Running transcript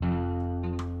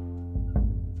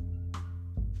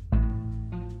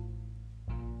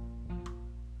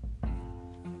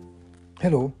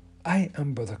Hello, I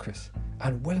am Brother Chris,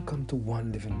 and welcome to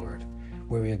One Living Word,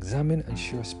 where we examine and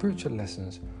share spiritual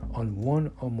lessons on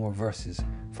one or more verses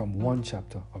from one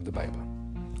chapter of the Bible.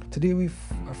 Today we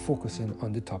are focusing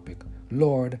on the topic,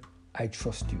 Lord, I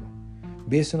trust you,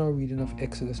 based on our reading of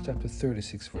Exodus chapter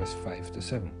 36, verse 5 to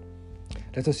 7.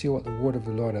 Let us hear what the word of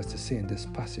the Lord has to say in this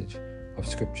passage of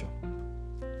Scripture.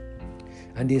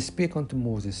 And they spake unto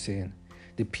Moses, saying,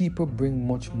 The people bring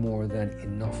much more than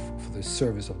enough for the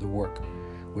service of the work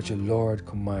which the Lord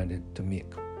commanded to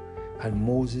make. And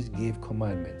Moses gave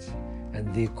commandments,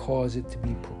 and they caused it to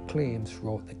be proclaimed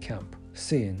throughout the camp,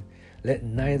 saying, Let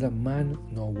neither man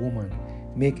nor woman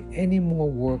make any more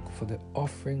work for the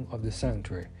offering of the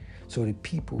sanctuary. So the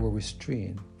people were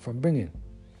restrained from bringing.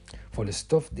 For the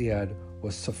stuff they had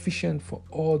was sufficient for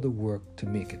all the work to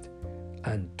make it,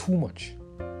 and too much.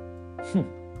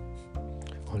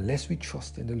 Unless we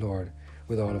trust in the Lord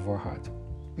with all of our heart,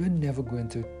 we're never going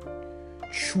to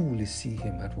truly see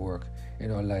Him at work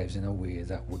in our lives in a way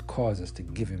that would cause us to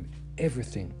give Him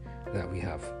everything that we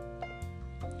have.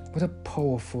 What a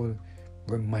powerful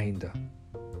reminder,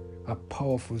 a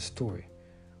powerful story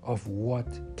of what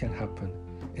can happen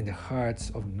in the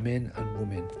hearts of men and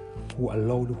women who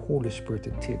allow the Holy Spirit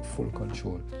to take full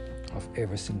control of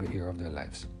every single area of their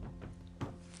lives.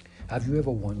 Have you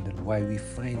ever wondered why we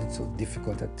find it so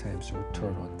difficult at times to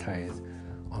return our tithe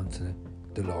unto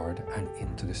the Lord and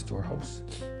into the storehouse?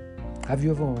 Have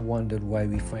you ever wondered why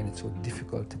we find it so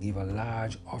difficult to give a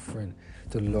large offering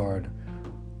to the Lord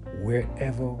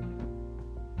wherever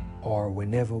or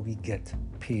whenever we get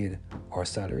paid our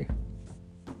salary?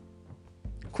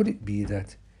 Could it be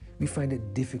that we find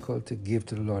it difficult to give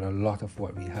to the Lord a lot of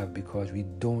what we have because we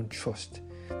don't trust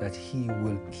that He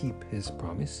will keep His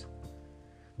promise?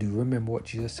 Do you remember what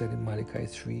Jesus said in Malachi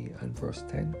 3 and verse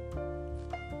 10?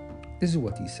 This is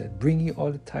what He said, Bring ye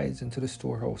all the tithes into the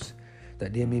storehouse,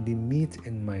 that there may be meat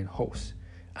in mine house.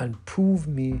 And prove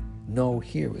me now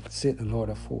herewith, saith the Lord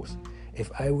of hosts, if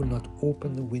I will not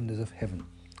open the windows of heaven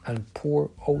and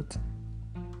pour out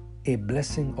a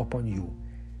blessing upon you,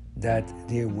 that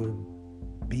there will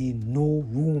be no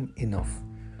room enough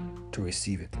to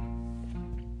receive it.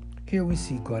 Here we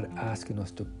see God asking us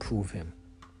to prove Him.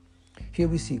 Here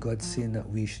we see God saying that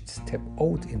we should step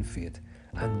out in faith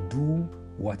and do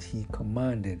what He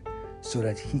commanded so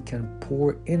that He can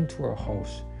pour into our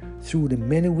house through the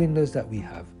many windows that we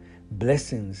have,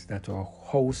 blessings that our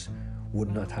house would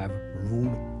not have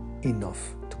room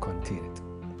enough to contain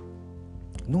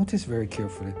it. Notice very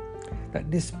carefully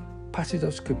that this passage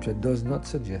of Scripture does not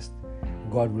suggest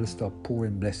God will stop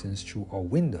pouring blessings through our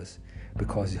windows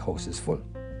because the house is full.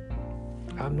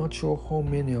 I'm not sure how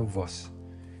many of us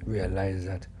realize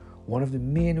that one of the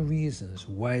main reasons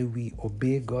why we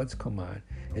obey God's command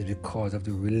is because of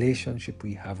the relationship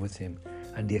we have with Him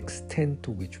and the extent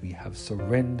to which we have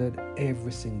surrendered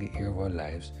every single area of our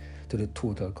lives to the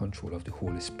total control of the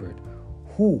Holy Spirit,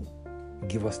 who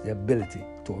give us the ability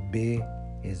to obey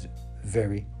this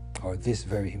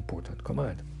very important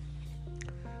command.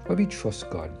 When we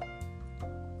trust God,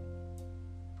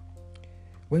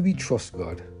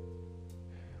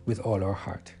 with all our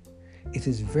heart, it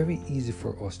is very easy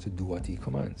for us to do what He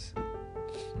commands.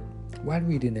 While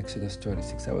reading Exodus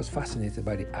 36, I was fascinated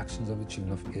by the actions of the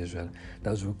children of Israel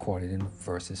that was recorded in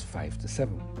verses 5 to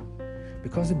 7.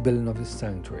 Because the building of the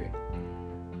sanctuary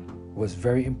was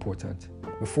very important,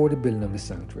 before the building of the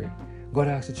sanctuary, God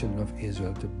asked the children of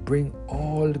Israel to bring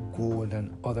all the gold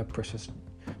and other precious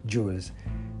jewels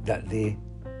that they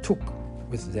took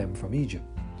with them from Egypt.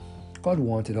 God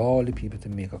wanted all the people to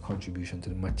make a contribution to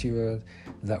the materials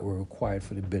that were required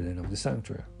for the building of the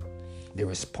sanctuary. The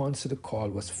response to the call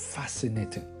was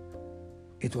fascinating.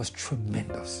 It was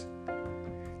tremendous.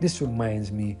 This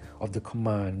reminds me of the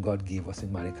command God gave us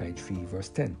in Malachi 3 verse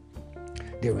 10.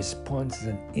 Their response is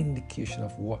an indication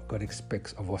of what God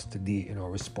expects of us today in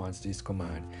our response to His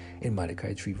command in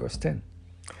Malachi 3 verse 10.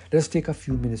 Let's take a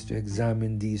few minutes to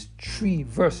examine these 3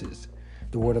 verses.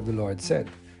 The word of the Lord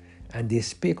said, And they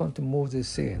spake unto Moses,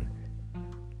 saying,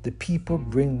 The people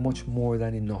bring much more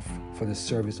than enough for the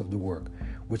service of the work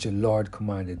which the Lord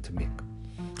commanded to make.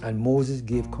 And Moses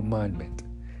gave commandment,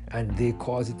 and they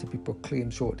caused it to be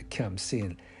proclaimed throughout the camp,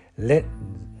 saying, Let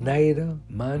neither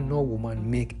man nor woman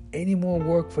make any more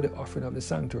work for the offering of the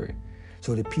sanctuary.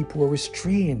 So the people were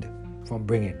restrained from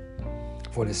bringing,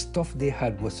 for the stuff they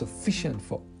had was sufficient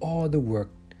for all the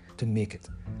work to make it,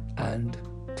 and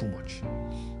too much.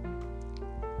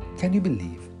 Can you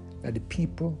believe that the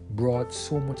people brought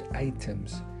so much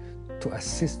items to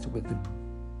assist with the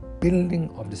building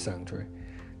of the sanctuary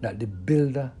that the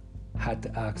builder had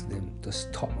to ask them to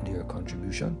stop their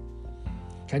contribution?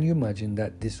 Can you imagine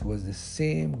that this was the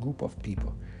same group of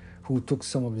people who took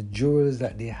some of the jewels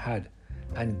that they had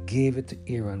and gave it to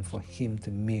Aaron for him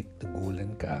to make the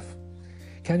golden calf?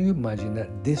 Can you imagine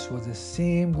that this was the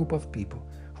same group of people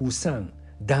who sang,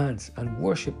 danced, and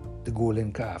worshipped the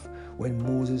golden calf when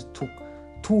Moses took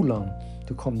too long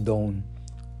to come down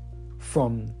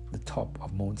from the top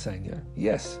of Mount Sinai?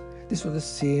 Yes, this was the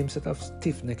same set of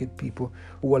stiff-necked people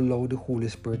who allowed the Holy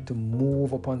Spirit to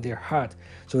move upon their heart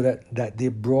so that they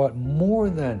brought more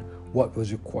than what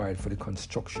was required for the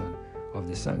construction of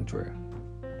the sanctuary.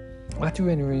 Matthew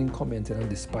Henry, in commenting on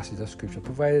this passage of Scripture,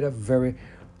 provided a very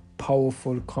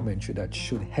powerful commentary that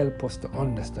should help us to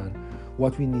understand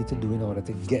what we need to do in order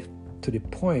to get to the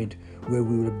point where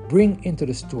we will bring into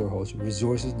the storehouse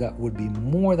resources that would be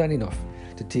more than enough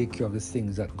to take care of the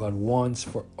things that God wants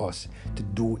for us to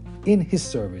do in His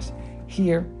service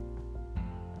here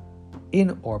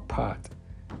in our part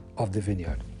of the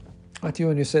vineyard. Matthew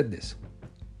Henry said this: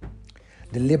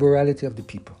 the liberality of the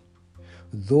people,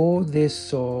 though they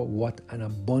saw what an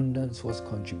abundance was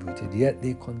contributed, yet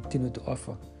they continued to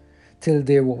offer till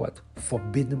they were what?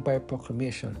 Forbidden by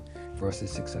proclamation,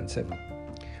 verses 6 and 7.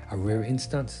 A rare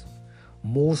instance.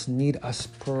 Most need a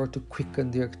spur to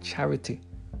quicken their charity.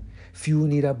 Few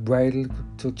need a bridle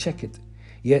to check it.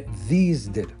 Yet these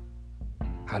did.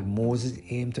 Had Moses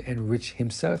aimed to enrich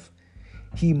himself,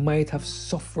 he might have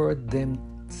suffered them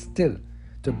still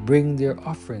to bring their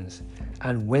offerings,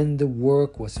 and when the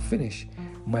work was finished,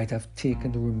 might have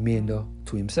taken the remainder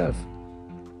to himself.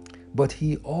 But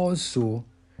he also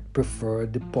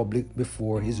preferred the public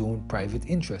before his own private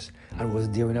interest, and was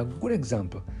therein a good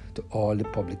example to all the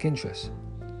public interests.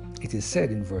 It is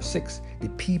said in verse 6, the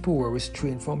people were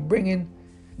restrained from bringing.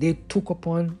 They took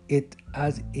upon it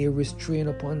as a restraint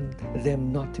upon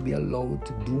them not to be allowed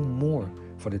to do more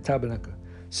for the tabernacle.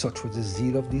 Such was the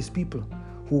zeal of these people,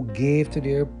 who gave to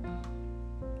their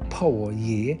power,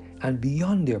 yea, and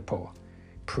beyond their power,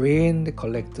 praying the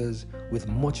collectors with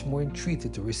much more entreaty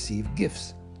to receive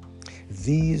gifts.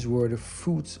 These were the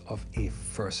fruits of a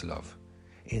first love.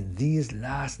 In these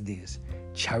last days,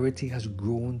 charity has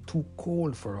grown too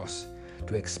cold for us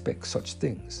to expect such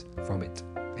things from it.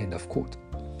 End of quote.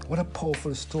 What a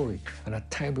powerful story and a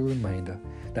timely reminder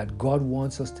that God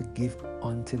wants us to give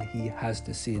until He has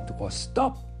to say to us,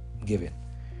 stop giving.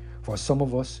 For some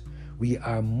of us, we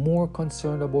are more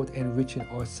concerned about enriching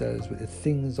ourselves with the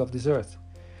things of this earth.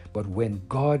 But when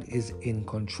God is in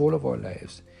control of our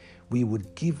lives, we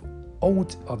would give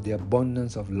out of the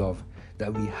abundance of love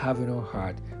that we have in our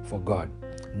heart for God,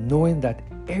 knowing that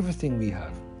everything we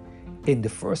have in the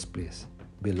first place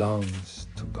belongs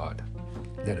to God.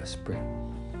 Let us pray.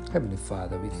 Heavenly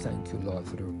Father, we thank you, Lord,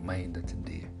 for the reminder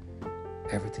today.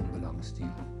 Everything belongs to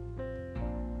you.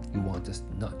 You want us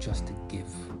not just to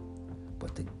give,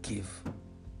 but to give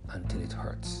until it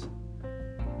hurts.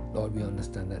 Lord, we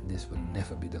understand that this will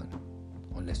never be done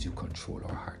unless you control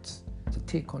our hearts. So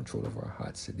take control of our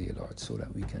hearts today, Lord, so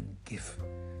that we can give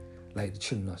like the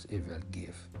children of Israel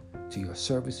gave. To your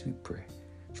service we pray,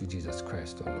 through Jesus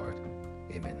Christ our Lord.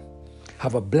 Amen.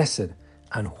 Have a blessed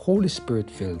and Holy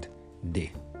Spirit-filled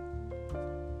day.